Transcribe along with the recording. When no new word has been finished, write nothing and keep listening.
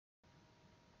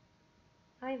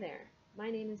Hi there, my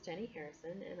name is Jenny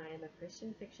Harrison, and I am a Christian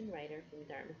fiction writer from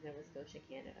Dartmouth, Nova Scotia,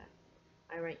 Canada.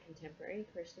 I write contemporary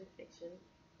Christian fiction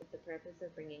with the purpose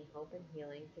of bringing hope and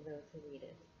healing to those who read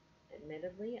it.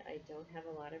 Admittedly, I don't have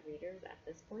a lot of readers at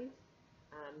this point.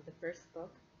 My first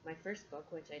book,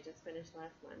 which I just finished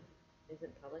last month,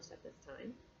 isn't published at this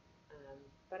time,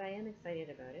 but I am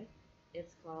excited about it.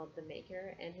 It's called The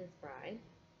Maker and His Bride,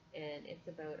 and it's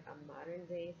about a modern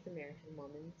day Samaritan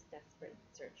woman's desperate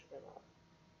search for love.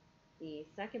 The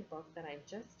second book that I've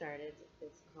just started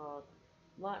is called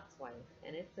Lot's Wife,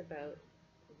 and it's about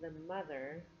the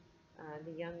mother,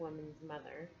 the young woman's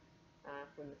mother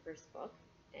from the first book,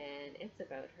 and it's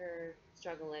about her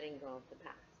struggle letting go of the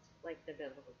past, like the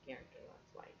biblical character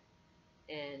Lot's wife.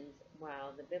 And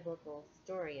while the biblical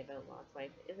story about Lot's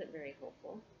wife isn't very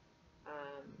hopeful,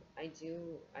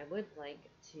 I would like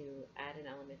to add an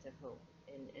element of hope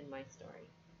in my story.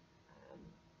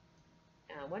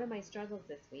 Um, One of my struggles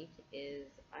this week is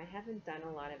I haven't done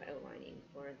a lot of outlining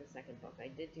for the second book. I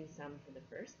did do some for the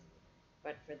first,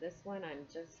 but for this one, I'm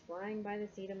just flying by the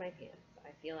seat of my pants.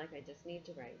 I feel like I just need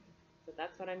to write. So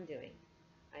that's what I'm doing.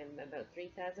 I'm about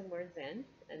 3,000 words in,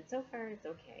 and so far it's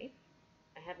okay.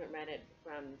 I haven't read it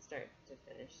from start to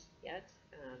finish yet,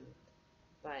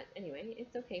 but anyway,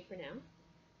 it's okay for now.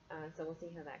 So we'll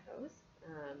see how that goes.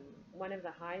 One of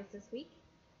the highs this week,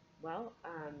 well,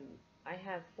 I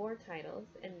have 4 titles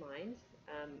in mind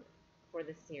for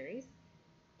this series,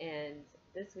 and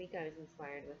this week I was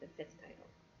inspired with a 5th title,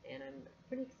 and I'm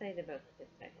pretty excited about the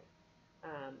 5th title.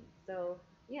 So,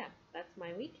 yeah, that's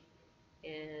my week,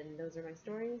 and those are my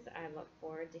stories. I look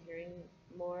forward to hearing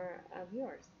more of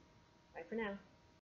yours. Bye for now.